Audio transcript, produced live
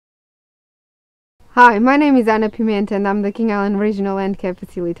Hi, my name is Anna Pimenta and I'm the King Island Regional Landcare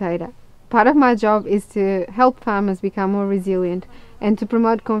Facilitator. Part of my job is to help farmers become more resilient and to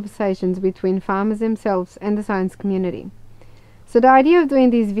promote conversations between farmers themselves and the science community. So the idea of doing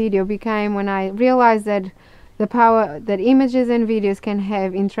this video became when I realized that the power that images and videos can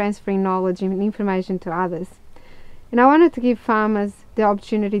have in transferring knowledge and information to others. And I wanted to give farmers the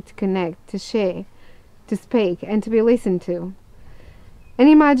opportunity to connect, to share, to speak and to be listened to. And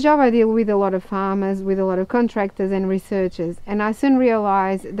in my job I deal with a lot of farmers, with a lot of contractors and researchers, and I soon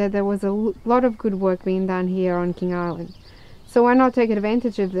realized that there was a lot of good work being done here on King Island. So why not take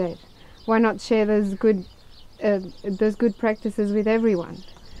advantage of that? Why not share those good practices with everyone?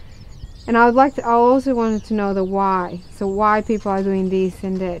 And I also wanted to know the why. So why people are doing this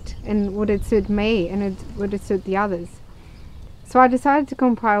and that, and would it suit me and would it suit the others? So I decided to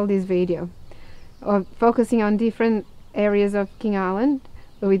compile this video focusing on different areas of King Island,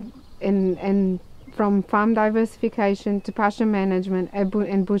 and from farm diversification to pasture management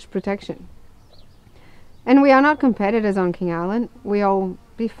and bush protection. And we are not competitors on King Island. We all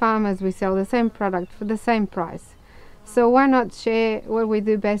be farmers. We sell the same product for the same price. So why not share what we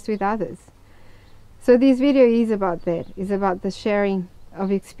do best with others? So this video is about that. It's about the sharing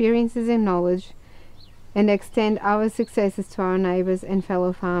of experiences and knowledge and extend our successes to our neighbours and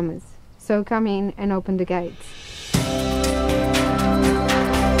fellow farmers. So come in and open the gates.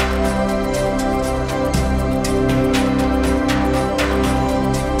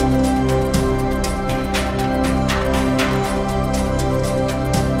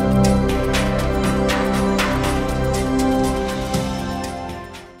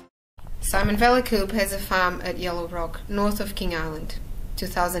 Simon Velacoop has a farm at Yellow Rock, north of King Island,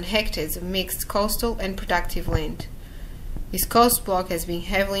 2,000 hectares of mixed coastal and productive land. This coast block has been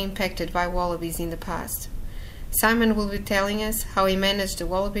heavily impacted by wallabies in the past. Simon will be telling us how he managed the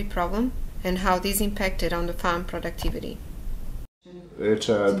wallaby problem and how this impacted on the farm productivity. It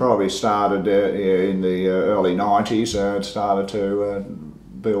probably started in the early 90s. It started to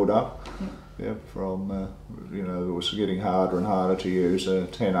build up. Yeah, from it was getting harder and harder to use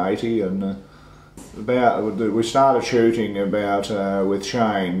 1080, and we started shooting about with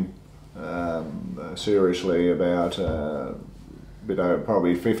Shane seriously about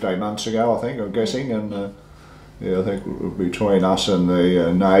probably 15 months ago, I think, I'm guessing, and yeah, I think between us and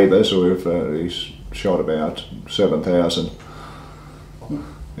the neighbours, he's shot about 7,000.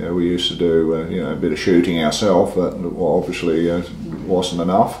 Yeah, we used to do a bit of shooting ourselves, but obviously wasn't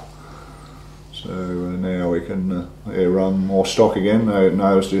enough. So now we can run more stock again. I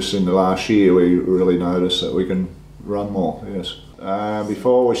noticed just in the last year we really noticed that we can run more, yes.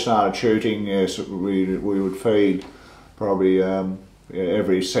 Before we started shooting, yes, we would feed probably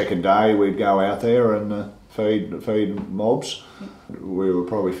every second day. We'd go out there and feed mobs. We were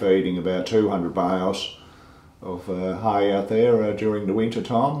probably feeding about 200 bales of hay out there during the winter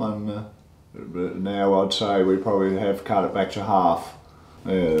time, and but now I'd say we probably have cut it back to half.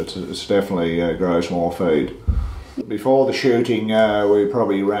 Yeah, it's definitely grows more feed. Before the shooting, we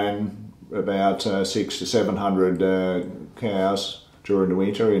probably ran about 600 to 700 cows during the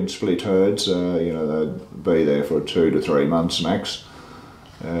winter in split herds. They'd be there for 2 to 3 months max,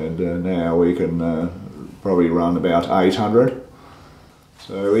 and now we can probably run about 800.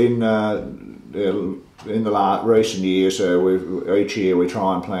 So in the recent years, each year we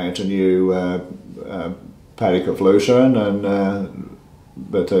try and plant a new paddock of lucerne, and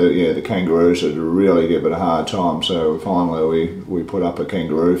but the kangaroos would really give it a hard time, so finally we put up a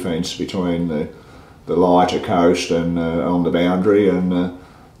kangaroo fence between the lighter coast and on the boundary, and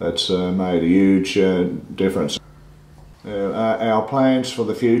that's made a huge difference. Our plans for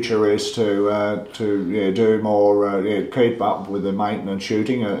the future is to do more, keep up with the maintenance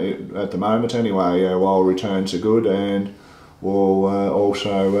shooting at the moment anyway, while returns are good, and we'll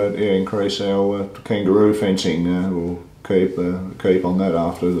also increase our kangaroo fencing. We'll keep on that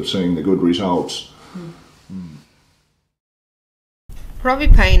after seeing the good results. Robbie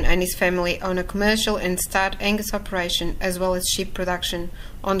Payne and his family own a commercial and stud Angus operation as well as sheep production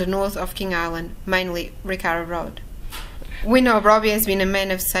on the north of King Island, mainly Ricara Road. We know Robbie has been a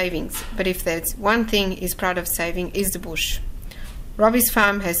man of savings, but if there's one thing he's proud of saving is the bush. Robbie's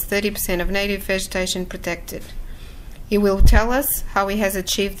farm has 30% of native vegetation protected. He will tell us how he has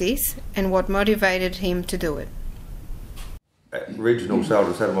achieved this and what motivated him to do it. Original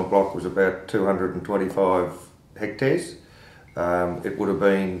Soldier Settlement Block was about 225 hectares. It would have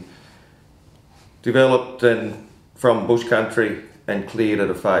been developed from bush country and cleared at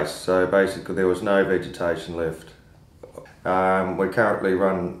a face, so basically there was no vegetation left. We currently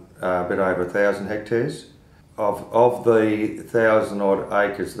run a bit over 1,000 hectares. of the 1,000 odd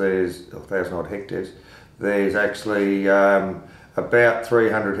acres, there's 1,000 odd hectares. There's actually about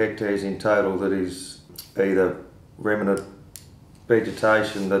 300 hectares in total that is either remnant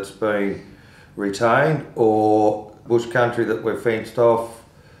vegetation that's been retained, or bush country that we've fenced off,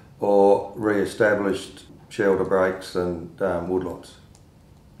 or re-established shelter breaks and woodlots.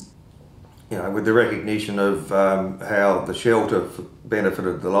 You know, with the recognition of how the shelter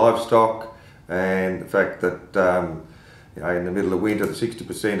benefited the livestock, and the fact that you know, in the middle of winter, the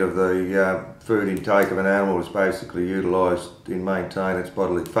 60% of the food intake of an animal is basically utilised in maintaining its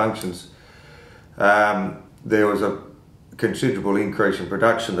bodily functions. There was a considerable increase in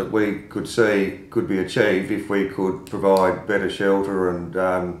production that we could see could be achieved if we could provide better shelter,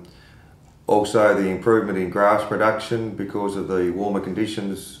 and also the improvement in grass production because of the warmer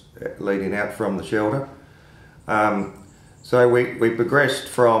conditions leading out from the shelter. So we progressed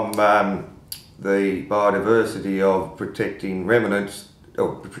from the biodiversity of protecting remnants,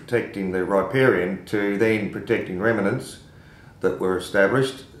 or protecting the riparian, to then protecting remnants that were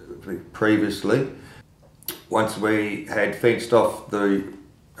established previously. Once we had fenced off the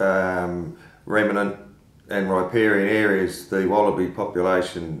remnant and riparian areas, the wallaby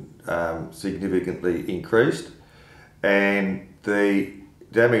population significantly increased, and the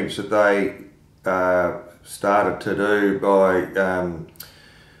damage that they started to do by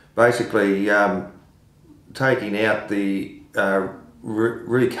basically taking out the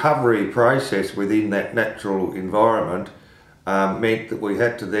recovery process within that natural environment meant that we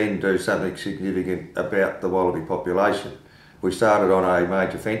had to then do something significant about the wallaby population. We started on a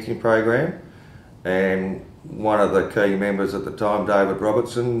major fencing program, and one of the key members at the time, David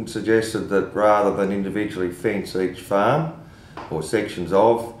Robertson, suggested that rather than individually fence each farm or sections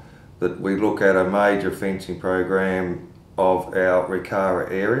of, that we look at a major fencing program of our Rikara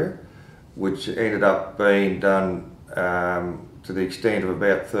area, which ended up being done to the extent of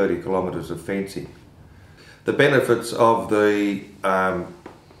about 30 kilometres of fencing. The benefits of the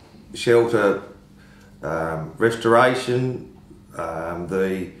shelter restoration,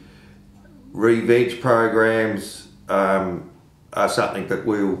 the re-veg programs are something that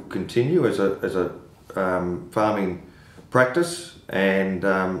we'll continue as a farming practice, and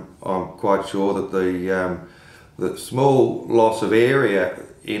I'm quite sure that the small loss of area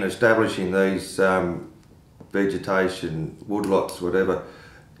in establishing these vegetation, woodlots, whatever,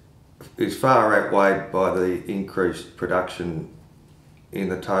 is far outweighed by the increased production in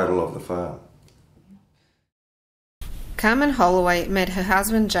the total of the farm. Carmen Holloway met her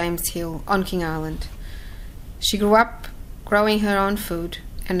husband James Hill on King Island. She grew up growing her own food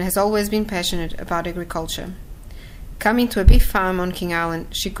and has always been passionate about agriculture. Coming to a beef farm on King Island,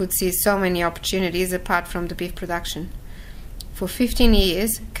 she could see so many opportunities apart from the beef production. For 15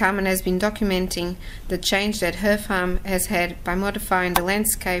 years, Carmen has been documenting the change that her farm has had by modifying the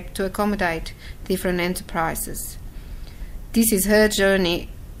landscape to accommodate different enterprises. This is her journey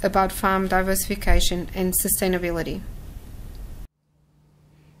about farm diversification and sustainability.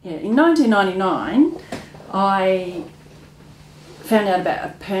 Yeah, in 1999, I found out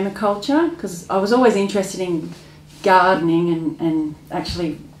about permaculture because I was always interested in gardening and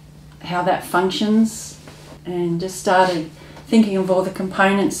actually how that functions, and just started thinking of all the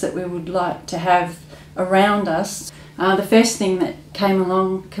components that we would like to have around us. The first thing that came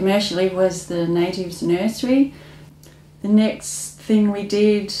along commercially was the Natives Nursery. The next thing we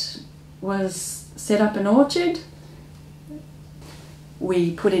did was set up an orchard.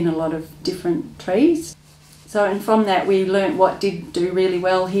 We put in a lot of different trees. And from that we learnt what did do really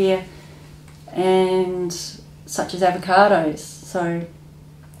well here, and such as avocados. So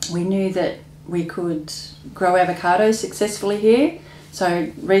we knew that we could grow avocados successfully here.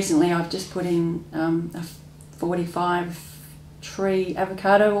 So recently I've just put in a 45 tree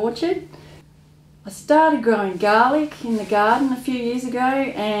avocado orchard. I started growing garlic in the garden a few years ago,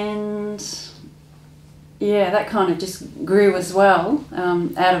 and yeah, that kind of just grew as well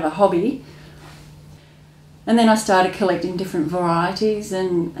out of a hobby. And then I started collecting different varieties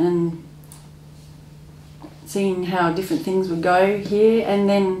and seeing how different things would go here, and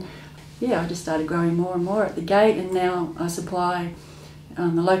then yeah, I just started growing more and more at the gate, and now I supply the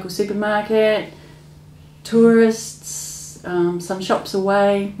local supermarket, tourists, some shops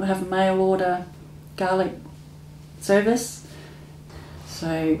away. We have a mail order garlic service.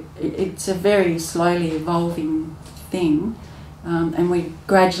 So it's a very slowly evolving thing, and we're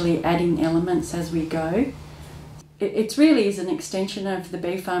gradually adding elements as we go. It really is an extension of the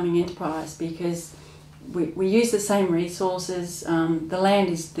beef farming enterprise, because we use the same resources. The land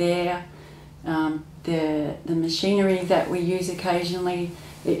is there, the machinery that we use occasionally,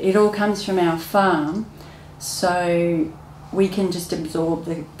 it all comes from our farm. so we can just absorb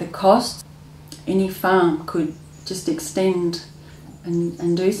the cost. Any farm could just extend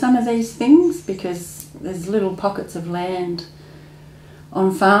and do some of these things, because there's little pockets of land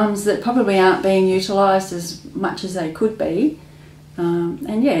on farms that probably aren't being utilised as much as they could be.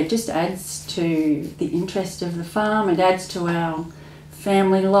 And yeah, it just adds to the interest of the farm, it adds to our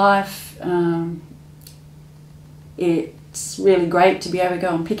family life. It's really great to be able to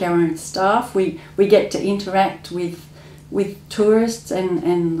go and pick our own staff. We get to interact with tourists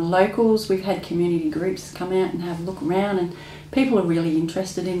and the locals. We've had community groups come out and have a look around, and people are really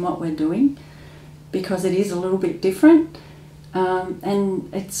interested in what we're doing because it is a little bit different.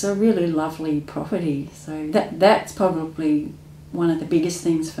 And it's a really lovely property. So that's probably one of the biggest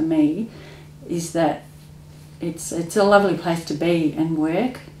things for me, is that it's a lovely place to be and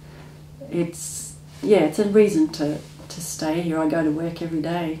work. It's a reason to stay here. I go to work every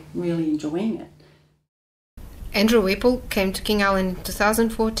day, really enjoying it. Andrew Whipple came to King Island in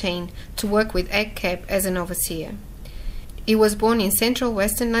 2014 to work with AgCap as an overseer. He was born in central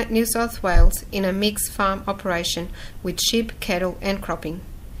western New South Wales in a mixed farm operation with sheep, cattle and cropping.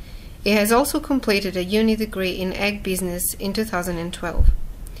 He has also completed a uni degree in ag business in 2012.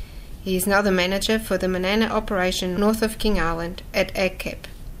 He is now the manager for the banana operation north of King Island at AgCap.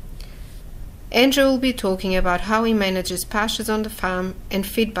 Andrew will be talking about how he manages pastures on the farm and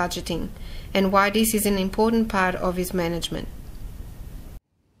feed budgeting, and why this is an important part of his management.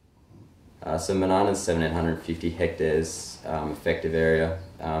 So Manana's 1,750 hectares effective area.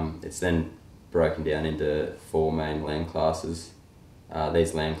 It's then broken down into 4 main land classes.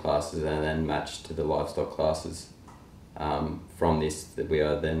 These land classes are then matched to the livestock classes. From this, we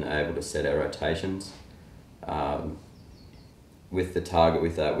are then able to set our rotations. With the target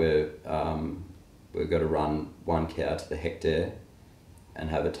with that, we've got to run 1 cow to the hectare and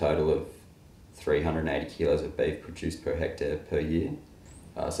have a total of 380 kilos of beef produced per hectare per year.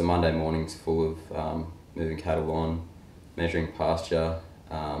 So Monday morning's full of moving cattle on, measuring pasture.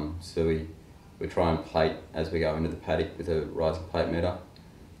 So we try and plate as we go into the paddock with a rising plate meter,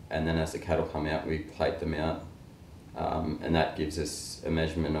 and then as the cattle come out we plate them out, and that gives us a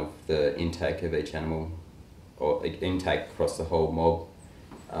measurement of the intake of each animal, or intake across the whole mob,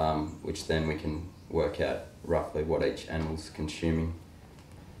 which then we can work out roughly what each animal's consuming,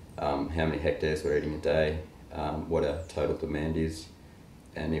 how many hectares we're eating a day, what our total demand is,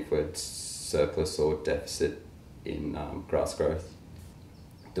 and if we're surplus or deficit in grass growth.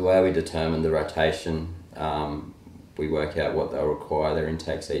 The way we determine the rotation, we work out what they'll require, their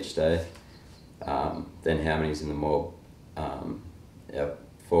intakes each day, then how many's in the mob, our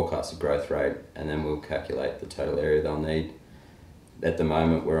forecasted growth rate, and then we'll calculate the total area they'll need. At the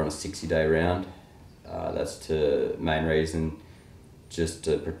moment we're on a 60-day round. That's the main reason, just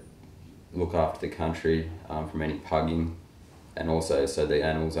to look after the country from any pugging, and also so the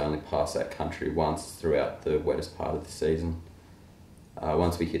animals only pass that country once throughout the wettest part of the season.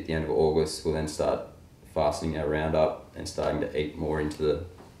 Once we hit the end of August, we'll then start fastening our round up and starting to eat more into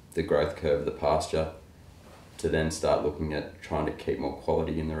the growth curve of the pasture, to then start looking at trying to keep more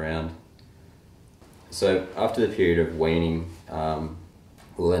quality in the round. So after the period of weaning,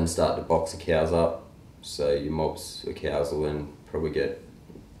 we'll then start to box the cows up. So your mobs for cows will then probably get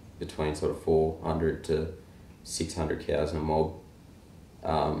between sort of 400 to 600 cows in a mob.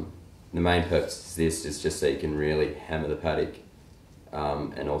 The main purpose of this is just so you can really hammer the paddock,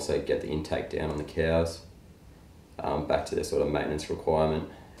 and also get the intake down on the cows, back to their sort of maintenance requirement.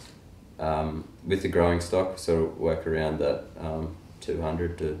 With the growing stock, sort of work around that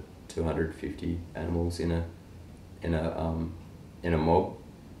 200 to 250 animals in a mob.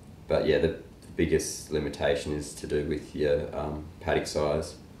 But yeah, the biggest limitation is to do with your paddock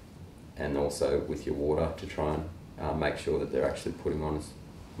size, and also with your water, to try and make sure that they're actually putting on as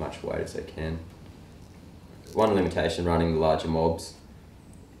much weight as they can. One limitation running the larger mobs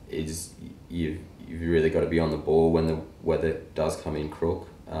is you've really got to be on the ball when the weather does come in crook,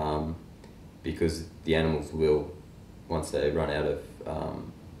 because the animals will, once they run out of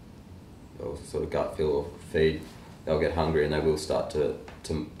sort of gut fill or feed, they'll get hungry and they will start to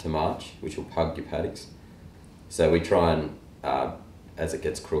march, which will pug your paddocks. So we try and, as it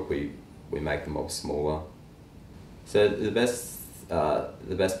gets crook, we make the mob smaller. So the best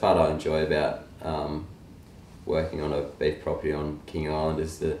part I enjoy about working on a beef property on King Island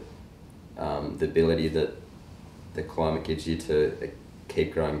is the ability that the climate gives you to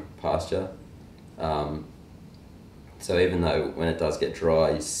keep growing pasture. So even though when it does get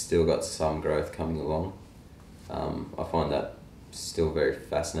dry, you've still got some growth coming along. I find that still very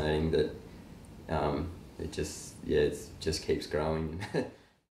fascinating, that it just keeps growing.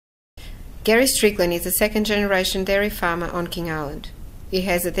 Gary Strickland is a second-generation dairy farmer on King Island. He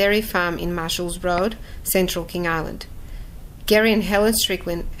has a dairy farm in Marshalls Road, central King Island. Gary and Helen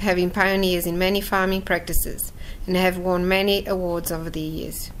Strickland have been pioneers in many farming practices and have won many awards over the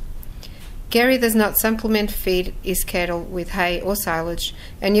years. Gary does not supplement feed his cattle with hay or silage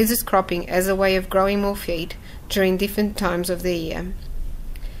and uses cropping as a way of growing more feed during different times of the year.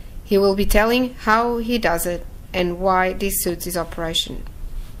 He will be telling how he does it and why this suits his operation.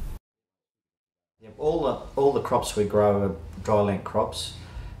 All the crops we grow are dryland crops,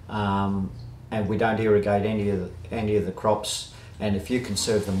 and we don't irrigate any of the crops. And if you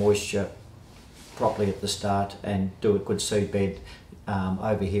conserve the moisture properly at the start and do a good seed bed,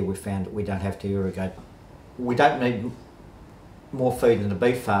 over here we found that we don't have to irrigate. We don't need more feed than a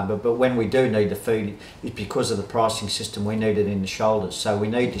beef farmer, but when we do need the feed, it's because of the pricing system. We need it in the shoulders, so we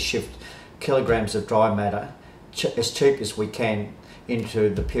need to shift kilograms of dry matter as cheap as we can into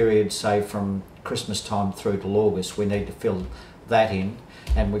the period, say from Christmas time through to August. We need to fill that in,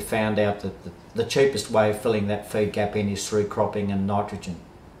 and we found out that the cheapest way of filling that feed gap in is through cropping and nitrogen.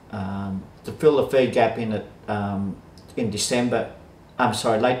 To fill the feed gap in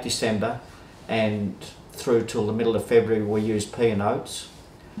late December and through till the middle of February, we use pea and oats.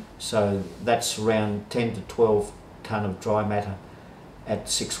 So that's around 10 to 12 tonne of dry matter at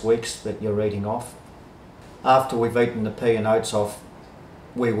 6 weeks that you're eating off. After we've eaten the pea and oats off,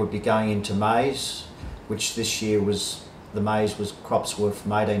 we would be going into maize, which this year crops were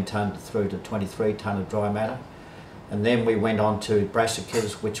from 18 tonne through to 23 tonne of dry matter. And then we went on to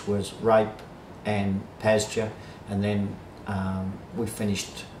brassicas, which was rape and pasture, and then we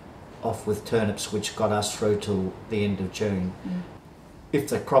finished off with turnips, which got us through till the end of June. If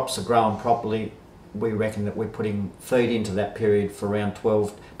the crops are grown properly, we reckon that we're putting feed into that period for around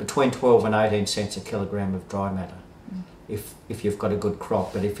between 12 and 18 cents a kilogram of dry matter, if you've got a good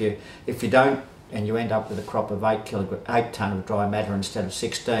crop. But if you don't, and you end up with a crop of 8 tonne of dry matter instead of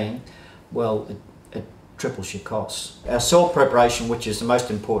 16, well, it triples your costs. Our soil preparation, which is the most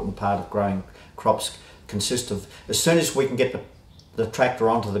important part of growing crops, consists of, as soon as we can get the tractor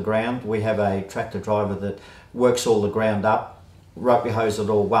onto the ground, we have a tractor driver that works all the ground up, rope hose it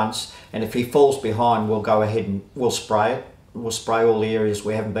all once, and if he falls behind, we'll go ahead and we'll spray it. We'll spray all the areas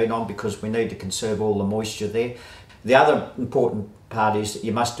we haven't been on because we need to conserve all the moisture there. The other important part is that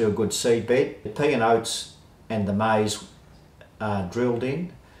you must do a good seed bed. The pea and oats and the maize are drilled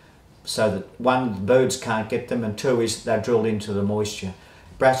in so that one, the birds can't get them, and two is they're drilled into the moisture.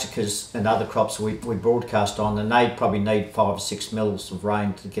 Brassicas and other crops we broadcast on, and they probably need 5 or 6 mils of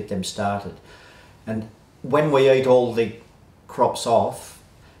rain to get them started. And when we eat all the crops off,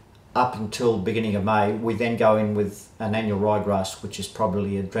 up until the beginning of May, we then go in with an annual ryegrass, which is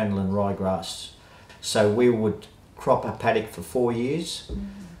probably adrenaline ryegrass. So we would crop a paddock for 4 years.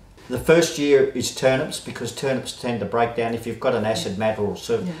 The first year is turnips, because turnips tend to break down. If you've got an acid matter or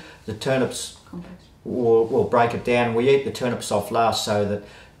so, the turnips will break it down. We eat the turnips off last, so that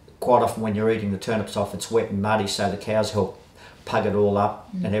quite often when you're eating the turnips off, it's wet and muddy, so the cows help pug it all up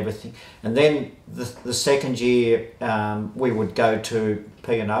and everything. And then the second year we would go to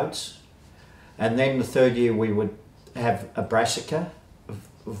pea and oats, and then the third year we would have a brassica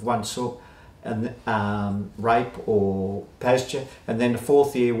of one sort, and rape or pasture, and then the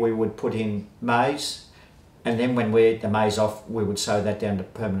fourth year we would put in maize, and then when we eat the maize off, we would sow that down to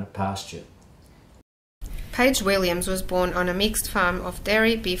permanent pasture. Paige Williams was born on a mixed farm of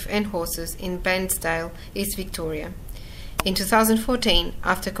dairy, beef and horses in Bairnsdale, East Victoria. In 2014,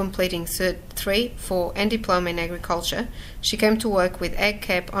 after completing Cert 3, 4 and Diploma in Agriculture, she came to work with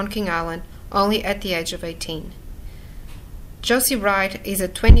AgCap on King Island only at the age of 18. Josie Wright is a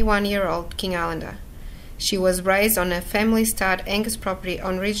 21-year-old King Islander. She was raised on a family-starred Angus property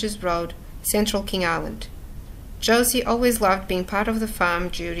on Ridges Road, central King Island. Josie always loved being part of the farm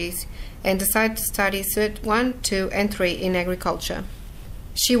duties and decided to study Cert 1, 2 and 3 in agriculture.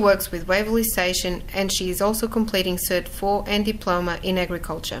 She works with Waverley Station, and she is also completing Cert 4 and Diploma in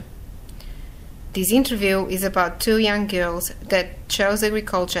Agriculture. This interview is about two young girls that chose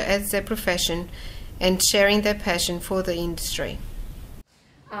agriculture as their profession and sharing their passion for the industry.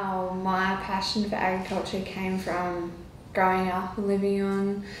 My passion for agriculture came from growing up and living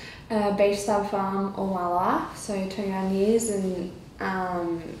on a beef stub farm all my life, so 21 years, and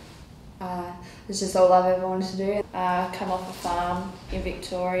it's just all I've ever wanted to do. I come off a farm in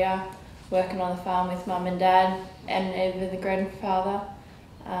Victoria, working on the farm with Mum and Dad and even the grandfather.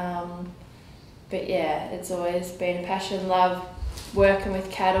 But yeah, it's always been a passion. Love working with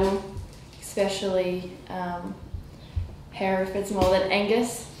cattle, especially Herefords more than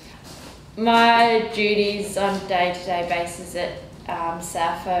Angus. My duties on a day-to-day basis at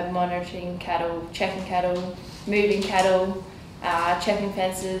staff for monitoring cattle, checking cattle, moving cattle, checking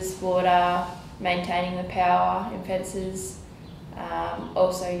fences, water, maintaining the power in fences,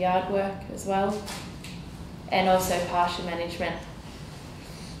 also yard work as well, and also pasture management.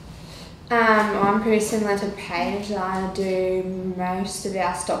 I'm pretty similar to Paige. I do most of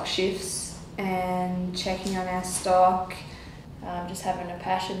our stock shifts and checking on our stock. Just having a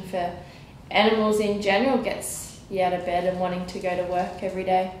passion for animals in general gets you out of bed and wanting to go to work every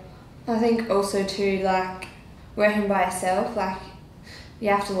day. I think also too, like, working by yourself, like, you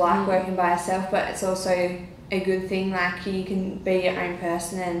have to like working by yourself, but it's also a good thing, like, you can be your own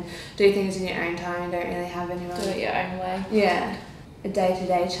person and do things in your own time. You don't really have anyone. Do it your own way. Yeah. A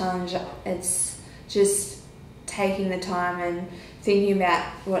day-to-day challenge, it's just taking the time and thinking about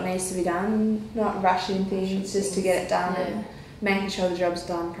what needs to be done, not rushing things just to get it done and making sure the job's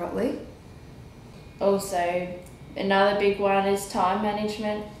done properly. Also, another big one is time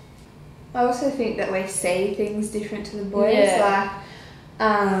management. I also think that we see things different to the boys, Yeah.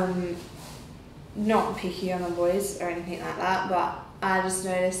 like, not picky on the boys or anything like that, but I just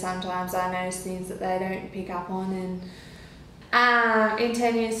notice sometimes I notice things that they don't pick up on, and in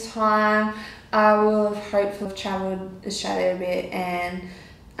 10 years' time I will have hopefully travelled Australia a bit and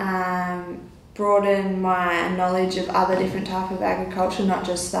broaden my knowledge of other different type of agriculture, not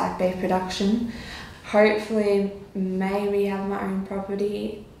just like beef production. Hopefully maybe have my own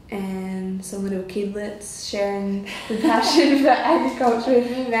property and some little kidlets sharing the passion for agriculture with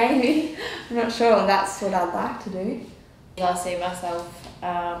me, maybe. I'm not sure, that's what I'd like to do. I see myself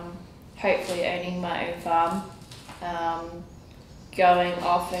hopefully owning my own farm, going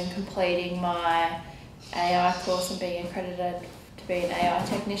off and completing my AI course and being accredited to be an AI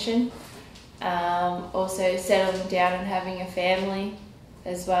technician. Also settling down and having a family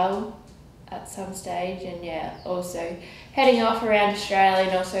as well at some stage, and also heading off around Australia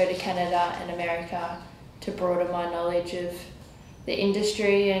and also to Canada and America to broaden my knowledge of the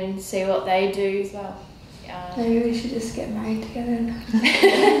industry and see what they do as well. Maybe we should just get married together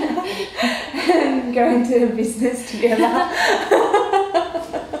and go into a business together.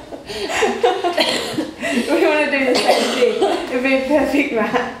 We want to do the same thing. It'd be a perfect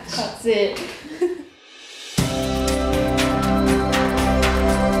match. That's it.